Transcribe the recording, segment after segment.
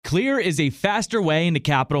Clear is a faster way into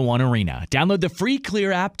Capital One Arena. Download the free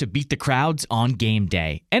Clear app to beat the crowds on game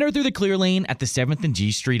day. Enter through the Clear lane at the 7th and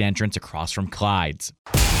G Street entrance across from Clyde's.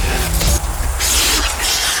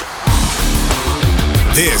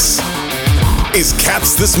 This is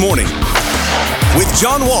Caps This Morning with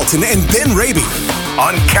John Walton and Ben Raby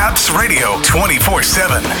on Caps Radio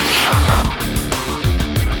 24/7.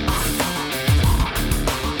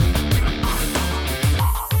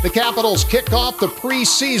 The Capitals kick off the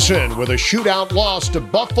preseason with a shootout loss to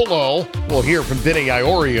Buffalo. We'll hear from Vincent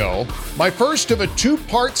Iorio. My first of a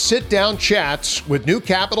two-part sit-down chats with new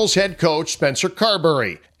Capitals head coach Spencer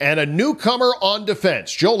Carbery and a newcomer on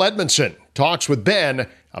defense. Joel Edmundson talks with Ben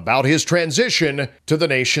about his transition to the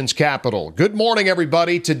nation's capital. Good morning,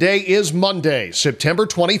 everybody. Today is Monday, September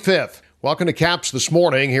 25th. Welcome to Caps This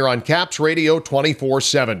Morning here on Caps Radio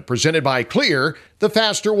 24/7, presented by Clear, the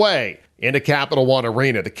faster way into Capital One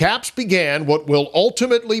Arena. The Caps began what will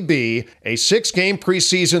ultimately be a 6-game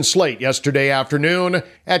preseason slate yesterday afternoon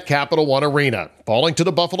at Capital One Arena, falling to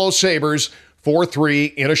the Buffalo Sabres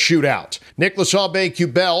 4-3 in a shootout. Nicolas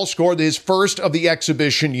Aube-Kubel scored his first of the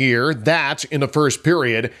exhibition year, that in the first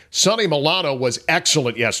period. Sonny Milano was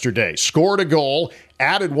excellent yesterday, scored a goal,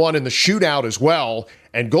 added one in the shootout as well,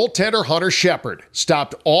 and goaltender Hunter Shepard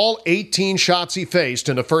stopped all 18 shots he faced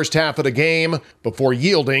in the first half of the game before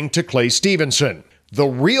yielding to Clay Stevenson. The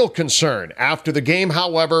real concern after the game,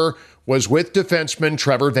 however, was with defenseman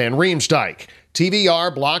Trevor Van Riemsdyk.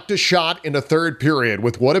 TVR blocked a shot in the third period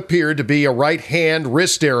with what appeared to be a right-hand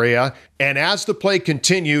wrist area, and as the play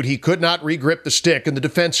continued, he could not regrip the stick in the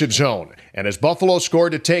defensive zone. And as Buffalo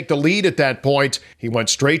scored to take the lead at that point, he went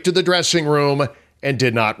straight to the dressing room and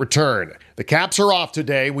did not return. The Caps are off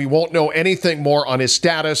today. We won't know anything more on his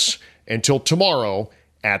status until tomorrow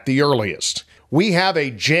at the earliest. We have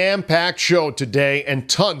a jam-packed show today and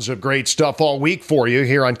tons of great stuff all week for you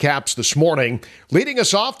here on Caps This Morning. Leading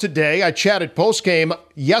us off today, I chatted postgame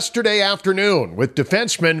yesterday afternoon with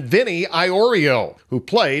defenseman Vincent Iorio, who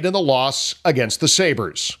played in the loss against the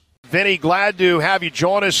Sabres. Vinny, glad to have you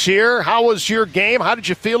join us here. How was your game? How did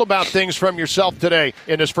you feel about things from yourself today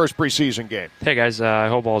in this first preseason game? Hey, guys. I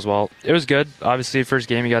hope all's well. It was good. Obviously, first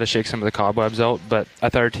game, you got to shake some of the cobwebs out, but I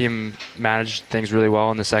thought our team managed things really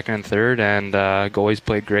well in the second and third, and goalies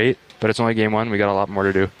played great, but it's only game one. We got a lot more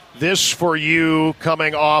to do. This for you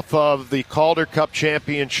coming off of the Calder Cup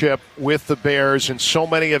championship with the Bears, and so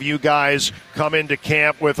many of you guys come into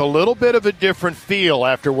camp with a little bit of a different feel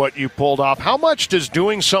after what you pulled off. How much does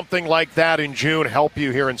doing something like that in June help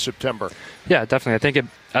you here in September? Yeah, definitely. I think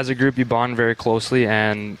as a group, you bond very closely,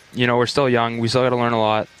 and, we're still young. We still got to learn a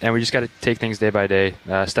lot, and we just got to take things day by day,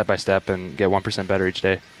 step by step, and get 1% better each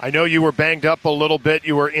day. I know you were banged up a little bit.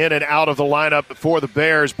 You were in and out of the lineup for the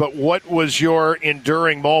Bears, but what was your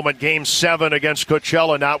enduring moment, Game 7 against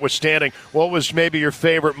Coachella notwithstanding? What was maybe your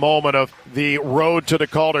favorite moment of the road to the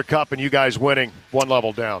Calder Cup and you guys winning one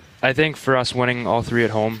level down? I think for us, winning all three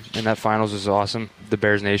at home in that finals was awesome. The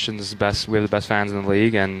Bears Nation is the best. We have the best fans in the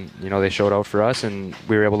league, and they showed out for us, and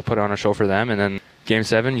we were able to put on a show for them. And then Game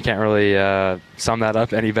 7, you can't really sum that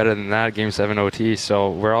up any better than that. Game 7 OT.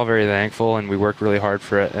 So we're all very thankful, and we worked really hard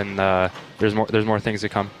for it. And there's more things to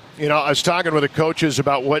come. I was talking with the coaches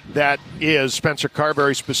about what that is. Spencer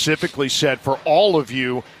Carbery specifically said for all of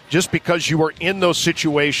you, just because you were in those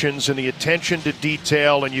situations and the attention to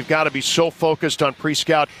detail, and you've got to be so focused on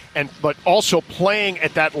pre-scout, but also playing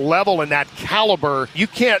at that level and that caliber, you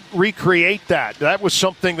can't recreate that. That was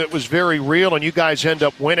something that was very real, and you guys end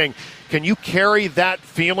up winning. Can you carry that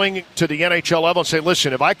feeling to the NHL level and say,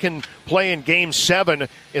 listen, if I can play in Game 7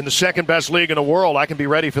 in the second best league in the world, I can be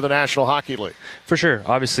ready for the National Hockey League? For sure.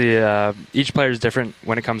 Obviously, each player is different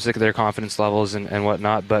when it comes to their confidence levels and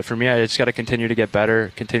whatnot. But for me, I just got to continue to get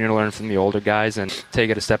better, continue to learn from the older guys, and take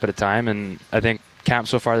it a step at a time. And I think camp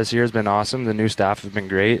so far this year has been awesome. The new staff have been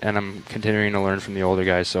great, and I'm continuing to learn from the older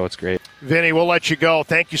guys, so it's great. Vinny, we'll let you go.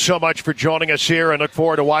 Thank you so much for joining us here, and look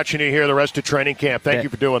forward to watching you here the rest of training camp. Thank you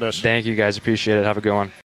for doing this. Thank you, guys. Appreciate it. Have a good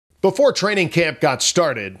one. Before training camp got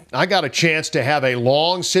started, I got a chance to have a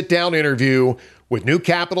long sit-down interview with new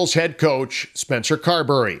Capitals head coach Spencer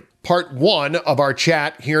Carbery. Part 1 of our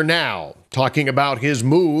chat here now, talking about his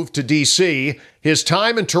move to D.C., his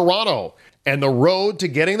time in Toronto, and the road to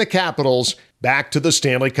getting the Capitals back to the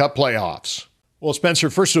Stanley Cup playoffs. Well, Spencer,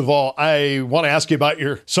 first of all, I want to ask you about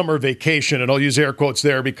your summer vacation, and I'll use air quotes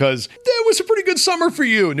there because it was a pretty good summer for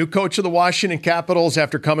you. New coach of the Washington Capitals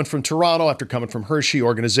after coming from Toronto, after coming from Hershey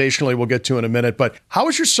organizationally, we'll get to in a minute. But how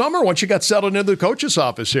was your summer once you got settled into the coach's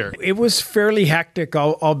office here? It was fairly hectic,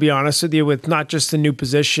 I'll be honest with you, with not just the new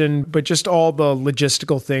position, but just all the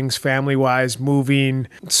logistical things, family-wise, moving,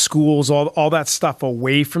 schools, all that stuff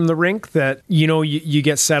away from the rink that, you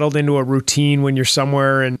get settled into a routine when you're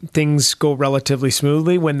somewhere and things go relatively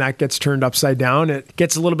smoothly. When that gets turned upside down, it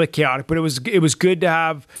gets a little bit chaotic, but it was good to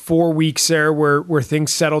have 4 weeks there where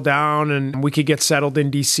things settled down and we could get settled in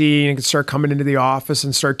DC and could start coming into the office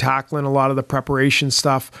and start tackling a lot of the preparation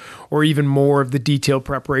stuff or even more of the detailed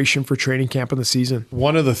preparation for training camp in the season.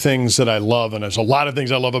 One of the things that I love, and there's a lot of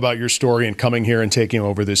things I love about your story and coming here and taking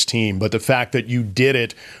over this team, but the fact that you did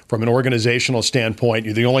it from an organizational standpoint,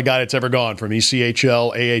 you're the only guy that's ever gone from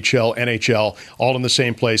ECHL, AHL, NHL, all in the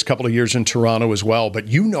same place, a couple of years in Toronto as well. But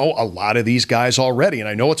you know a lot of these guys already, and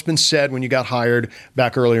I know it's been said when you got hired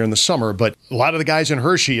back earlier in the summer, but a lot of the guys in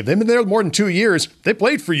Hershey, if they've been there more than 2 years, they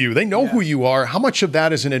played for you. They know who you are. How much of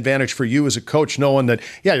that is an advantage for you as a coach, knowing that,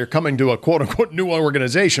 you're coming to a quote-unquote new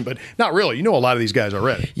organization, but not really. You know a lot of these guys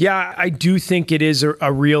already. Yeah, I do think it is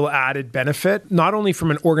a real added benefit, not only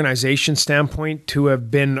from an organization standpoint to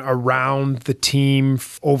have been around the team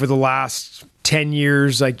over the last 10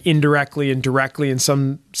 years, like indirectly and directly in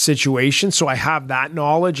some situations. So I have that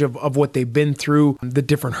knowledge of what they've been through, the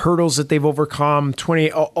different hurdles that they've overcome,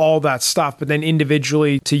 all that stuff. But then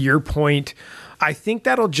individually, to your point, I think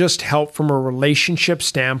that'll just help from a relationship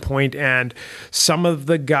standpoint. And some of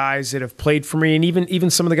the guys that have played for me, and even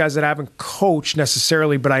some of the guys that I haven't coached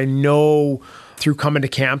necessarily, but I know through coming to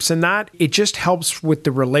camps and that, it just helps with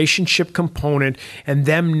the relationship component and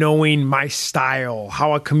them knowing my style,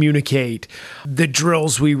 how I communicate, the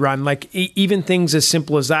drills we run, like even things as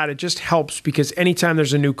simple as that. It just helps because anytime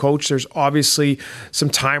there's a new coach, there's obviously some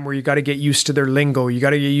time where you got to get used to their lingo. You got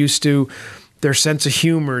to get used to their sense of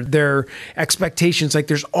humor, their expectations. Like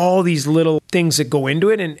there's all these little things that go into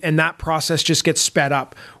it. And that process just gets sped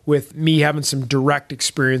up with me having some direct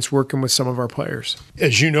experience working with some of our players.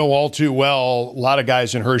 As you know all too well, a lot of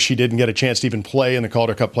guys in Hershey didn't get a chance to even play in the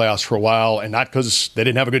Calder Cup playoffs for a while, and not because they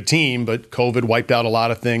didn't have a good team, but COVID wiped out a lot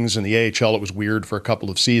of things. In the AHL, it was weird for a couple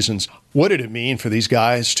of seasons. What did it mean for these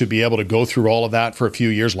guys to be able to go through all of that for a few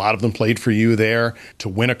years? A lot of them played for you there, to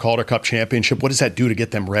win a Calder Cup championship. What does that do to get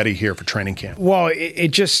them ready here for training camp? Well, it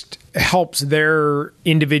just helps their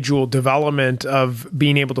individual development of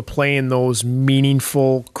being able to play in those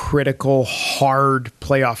meaningful, critical, hard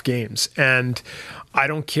playoff games. And I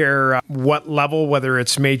don't care what level, whether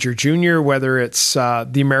it's major, junior, whether it's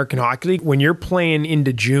the American Hockey League, when you're playing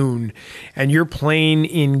into June and you're playing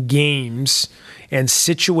in games and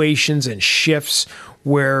situations and shifts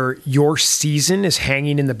where your season is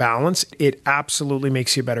hanging in the balance, it absolutely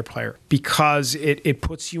makes you a better player because it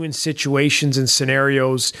puts you in situations and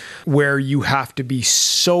scenarios where you have to be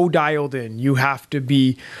so dialed in. You have to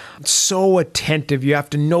be so attentive. You have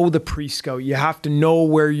to know the pre-scout. You have to know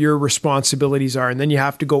where your responsibilities are, and then you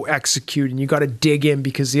have to go execute, and you got to dig in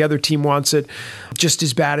because the other team wants it just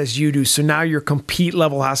as bad as you do. So now your compete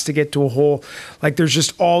level has to get to a whole, like there's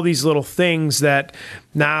just all these little things that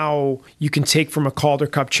now you can take from a Calder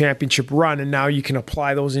Cup championship run, and now you can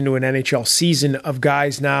apply those into an NHL season of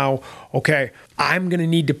guys now, okay, I'm going to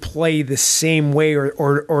need to play the same way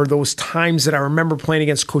or those times that I remember playing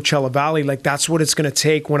against Coachella Valley. Like that's what it's going to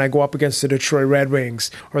take when I go up against the Detroit Red Wings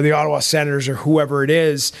or the Ottawa Senators or whoever it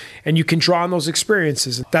is. And you can draw on those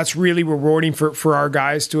experiences. That's really rewarding for our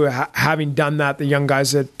guys to having done that, the young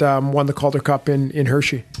guys that won the Calder Cup in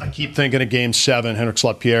Hershey. I keep thinking of Game 7. Henrik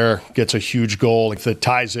Lapierre gets a huge goal that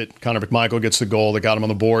ties it. Connor McMichael gets the goal that got him on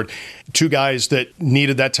the board. Two guys that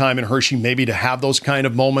needed that time in Hershey maybe to have those kind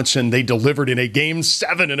of moments, and they delivered in a Game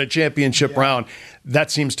 7 in a championship round. That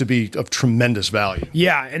seems to be of tremendous value.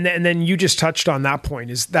 Yeah, and then you just touched on that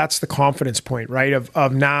point. That's the confidence point, right?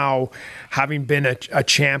 Of now having been a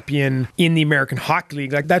champion in the American Hockey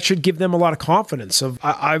League, like that should give them a lot of confidence.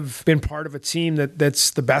 I've been part of a team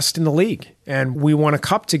that's the best in the league, and we won a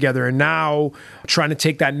cup together. And now trying to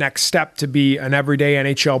take that next step to be an everyday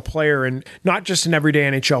NHL player, and not just an everyday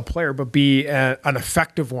NHL player, but be an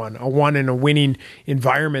effective one, a one in a winning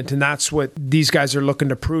environment. And that's what these guys are looking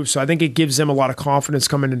to prove. So I think it gives them a lot of confidence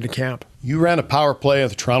coming into camp. You ran a power play at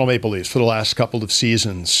the Toronto Maple Leafs for the last couple of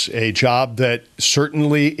seasons, a job that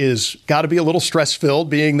certainly is got to be a little stress-filled,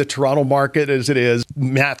 being the Toronto market as it is,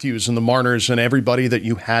 Matthews and the Marners and everybody that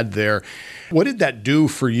you had there. What did that do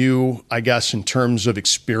for you, I guess, in terms of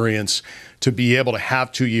experience to be able to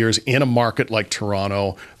have 2 years in a market like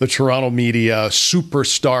Toronto, the Toronto media,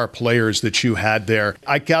 superstar players that you had there.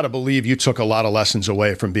 I got to believe you took a lot of lessons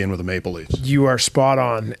away from being with the Maple Leafs. You are spot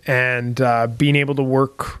on. And being able to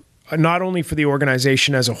work not only for the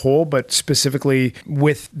organization as a whole, but specifically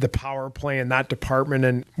with the power play in that department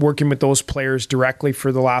and working with those players directly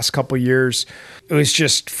for the last couple of years. It was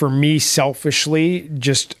just, for me, selfishly,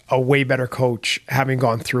 just a way better coach having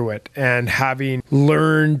gone through it and having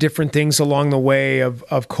learned different things along the way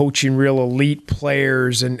of coaching real elite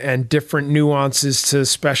players and different nuances to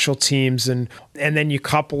special teams. And then you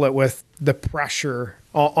couple it with the pressure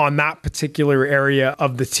on that particular area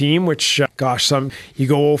of the team, which, you go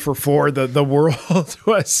 0 for 4, the world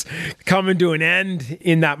was coming to an end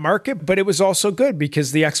in that market. But it was also good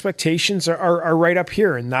because the expectations are right up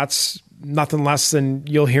here, and that's nothing less than,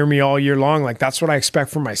 you'll hear me all year long, like that's what I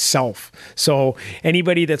expect from myself. So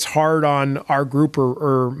anybody that's hard on our group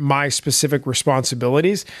or my specific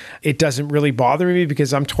responsibilities, it doesn't really bother me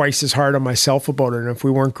because I'm twice as hard on myself about it. And if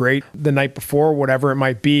we weren't great the night before, whatever it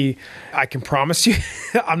might be, I can promise you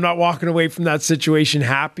I'm not walking away from that situation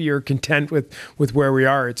happy or content with where we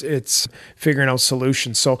are. It's figuring out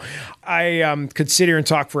solutions. So I could sit here and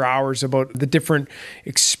talk for hours about the different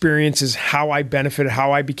experiences, how I benefited,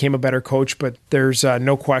 how I became a better coach, but there's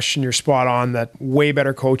no question, you're spot on, that way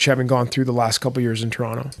better coach having gone through the last couple of years in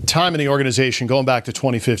Toronto. Time in the organization, going back to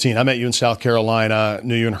 2015, I met you in South Carolina,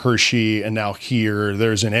 knew you in Hershey, and now here.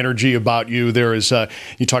 There's an energy about you. There is,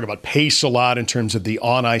 you talk about pace a lot in terms of the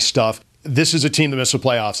on-ice stuff. This is a team that missed the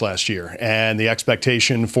playoffs last year, and the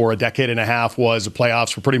expectation for a decade and a half was the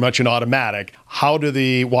playoffs were pretty much an automatic. How do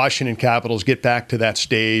the Washington Capitals get back to that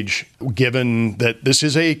stage, given that this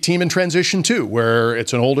is a team in transition too, where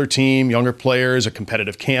it's an older team, younger players, a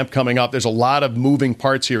competitive camp coming up? There's a lot of moving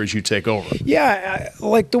parts here as you take over. Yeah,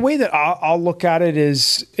 like the way that I'll look at it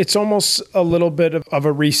is it's almost a little bit of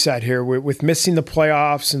a reset here with missing the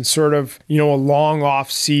playoffs and sort of, a long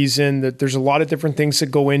off season. That there's a lot of different things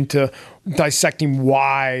that go into dissecting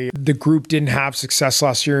why the group didn't have success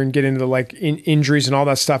last year and get into injuries and all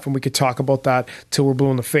that stuff. And we could talk about that till we're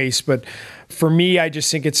blue in the face. But for me, I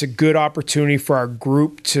just think it's a good opportunity for our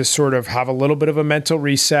group to sort of have a little bit of a mental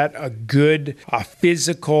reset, a good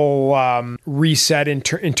physical reset in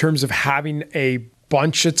terms of having a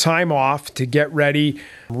bunch of time off to get ready,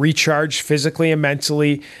 recharge physically and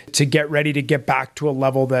mentally, to get ready to get back to a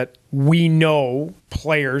level that we know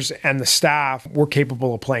players and the staff we're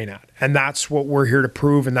capable of playing at. And that's what we're here to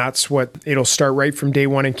prove. And that's what it'll start right from day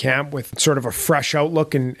one in camp with sort of a fresh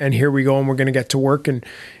outlook. And here we go. And we're going to get to work and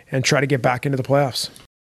try to get back into the playoffs.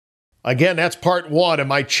 Again, that's part one of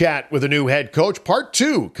my chat with a new head coach. Part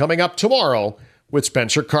two coming up tomorrow with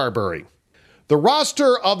Spencer Carbery. The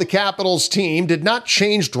roster of the Capitals team did not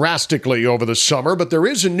change drastically over the summer, but there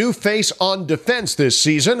is a new face on defense this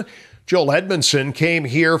season. Joel Edmundson came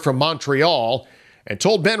here from Montreal and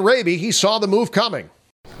told Ben Raby he saw the move coming.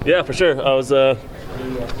 Yeah, for sure. I was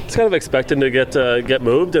kind of expecting to get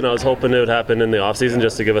moved, and I was hoping it would happen in the offseason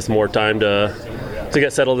just to give us more time to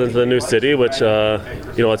get settled into the new city, which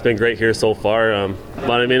it's been great here so far.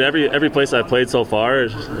 But I mean, every place I've played so far,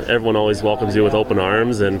 everyone always welcomes you with open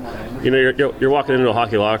arms, and you're walking into a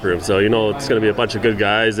hockey locker room, so it's going to be a bunch of good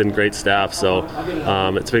guys and great staff. So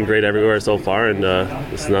it's been great everywhere so far, and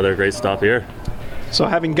it's another great stop here. So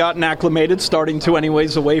having gotten acclimated, starting to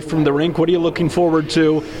anyways away from the rink, what are you looking forward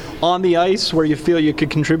to on the ice where you feel you could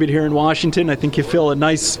contribute here in Washington? I think you feel a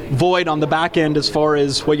nice void on the back end as far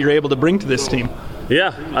as what you're able to bring to this team.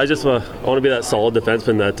 Yeah, I just want to be that solid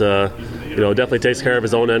defenseman that definitely takes care of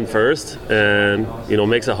his own end first, and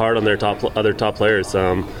makes it hard on their other top players.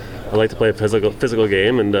 I like to play a physical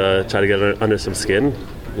game and try to get under some skin.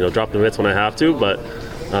 Drop the mitts when I have to, but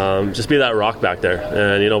just be that rock back there.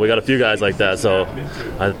 And we got a few guys like that, so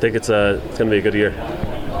I think it's going to be a good year.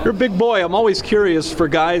 You're a big boy. I'm always curious for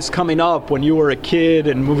guys coming up when you were a kid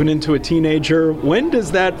and moving into a teenager. When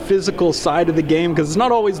does that physical side of the game, because it's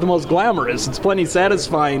not always the most glamorous, it's plenty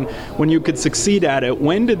satisfying when you could succeed at it.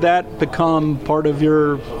 When did that become part of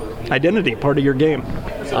your identity, part of your game?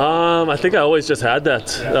 I think I always just had that,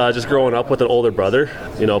 just growing up with an older brother,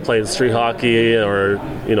 playing street hockey or,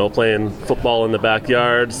 playing football in the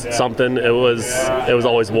backyard, something. It was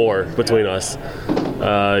always war between us.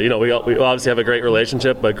 We obviously have a great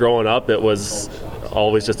relationship, but growing up it was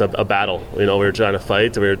always just a battle. We were trying to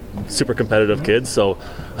fight. We were super competitive kids, so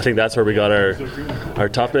I think that's where we got our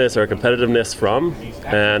toughness, our competitiveness from,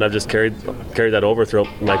 and I've just carried that over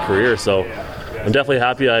throughout my career. So I'm definitely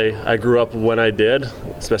happy I grew up when I did,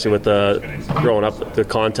 especially with growing up. The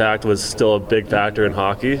contact was still a big factor in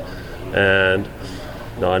hockey, and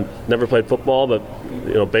I never played football, but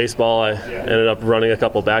baseball, I ended up running a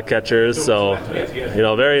couple back catchers. So,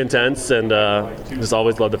 very intense, and just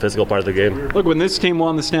always loved the physical part of the game. Look, when this team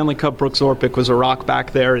won the Stanley Cup, Brooks Orpik was a rock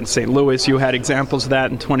back there in St. Louis. You had examples of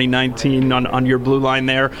that in 2019 on your blue line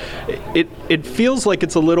there. It feels like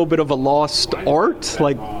it's a little bit of a lost art.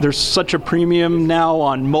 Like there's such a premium now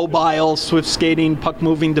on mobile, swift skating,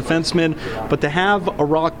 puck-moving defensemen. But to have a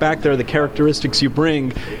rock back there, the characteristics you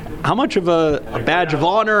bring, how much of a badge of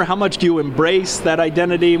honor, how much do you embrace that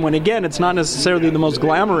identity when, again, it's not necessarily the most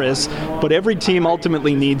glamorous, but every team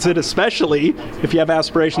ultimately needs it, especially if you have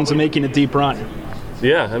aspirations of making a deep run?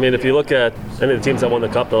 Yeah, I mean, if you look at any of the teams that won the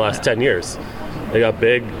Cup the last 10 years, they got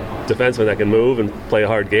big defensemen that can move and play a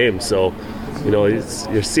hard game. So,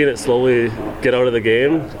 you're seeing it slowly get out of the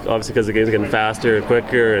game, obviously because the game's getting faster and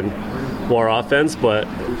quicker and more offense, but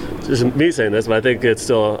just me saying this, but I think it's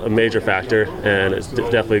still a major factor, and it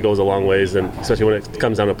definitely goes a long ways, and especially when it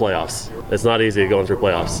comes down to playoffs. It's not easy going through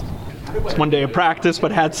playoffs. It's one day of practice,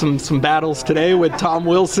 but had some battles today with Tom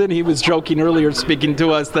Wilson. He was joking earlier, speaking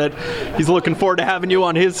to us, that he's looking forward to having you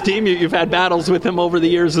on his team. You've had battles with him over the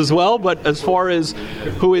years as well, but as far as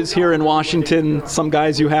who is here in Washington, some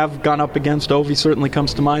guys you have gone up against, Ovi certainly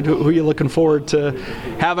comes to mind. Who are you looking forward to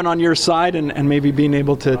having on your side and maybe being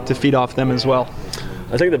able to feed off them as well?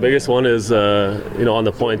 I think the biggest one is, on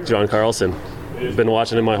the point, John Carlson. I've been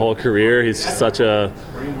watching him my whole career. He's such a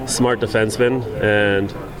smart defenseman,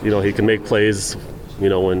 and he can make plays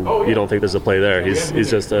when you don't think there's a play there. He's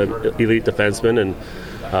just an elite defenseman and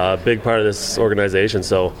a big part of this organization.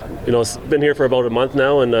 So it's been here for about a month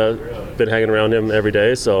now, and been hanging around him every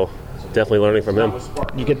day. So definitely learning from him.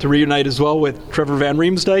 You get to reunite as well with Trevor Van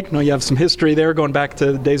Riemsdyk. I know you have some history there going back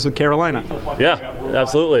to the days with Carolina. Yeah,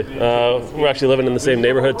 absolutely. We're actually living in the same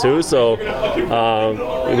neighborhood too, so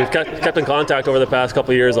we've kept in contact over the past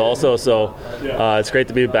couple of years also, so it's great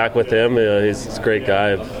to be back with him. He's a great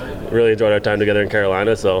guy. I've really enjoyed our time together in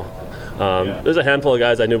Carolina, so there's a handful of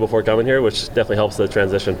guys I knew before coming here, which definitely helps the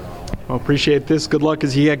transition. Well, appreciate this. Good luck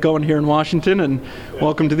as you get going here in Washington, and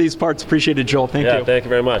welcome to these parts. Appreciate it, Joel. Thank you. Yeah, thank you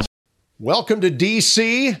very much. Welcome to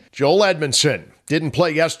D.C., Joel Edmundson. Didn't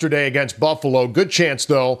play yesterday against Buffalo. Good chance,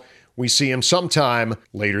 though, we see him sometime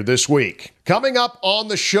later this week. Coming up on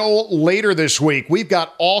the show later this week, we've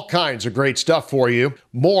got all kinds of great stuff for you.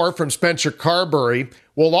 More from Spencer Carbery.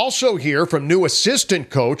 We'll also hear from new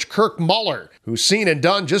assistant coach Kirk Muller, who's seen and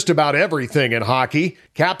done just about everything in hockey.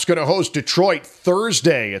 Cap's going to host Detroit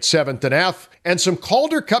Thursday at 7th and F. And some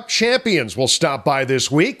Calder Cup champions will stop by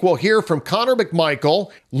this week. We'll hear from Connor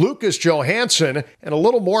McMichael, Lucas Johansson, and a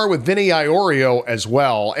little more with Vincent Iorio as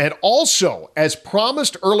well. And also, as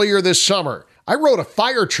promised earlier this summer, I rode a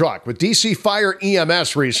fire truck with DC Fire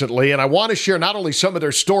EMS recently, and I want to share not only some of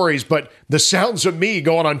their stories, but the sounds of me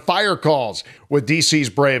going on fire calls with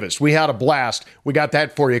DC's bravest. We had a blast. We got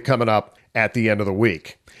that for you coming up at the end of the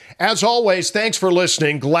week. As always, thanks for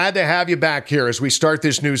listening. Glad to have you back here as we start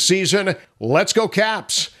this new season. Let's go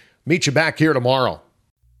Caps. Meet you back here tomorrow.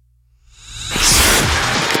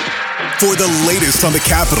 For the latest on the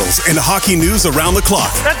Capitals and hockey news around the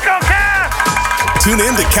clock. Let's go Caps! Tune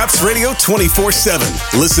in to Caps Radio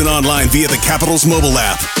 24/7. Listen online via the Capitals mobile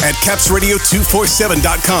app at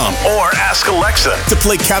capsradio247.com Or ask Alexa to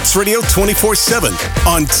play Caps Radio 24/7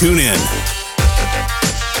 on TuneIn.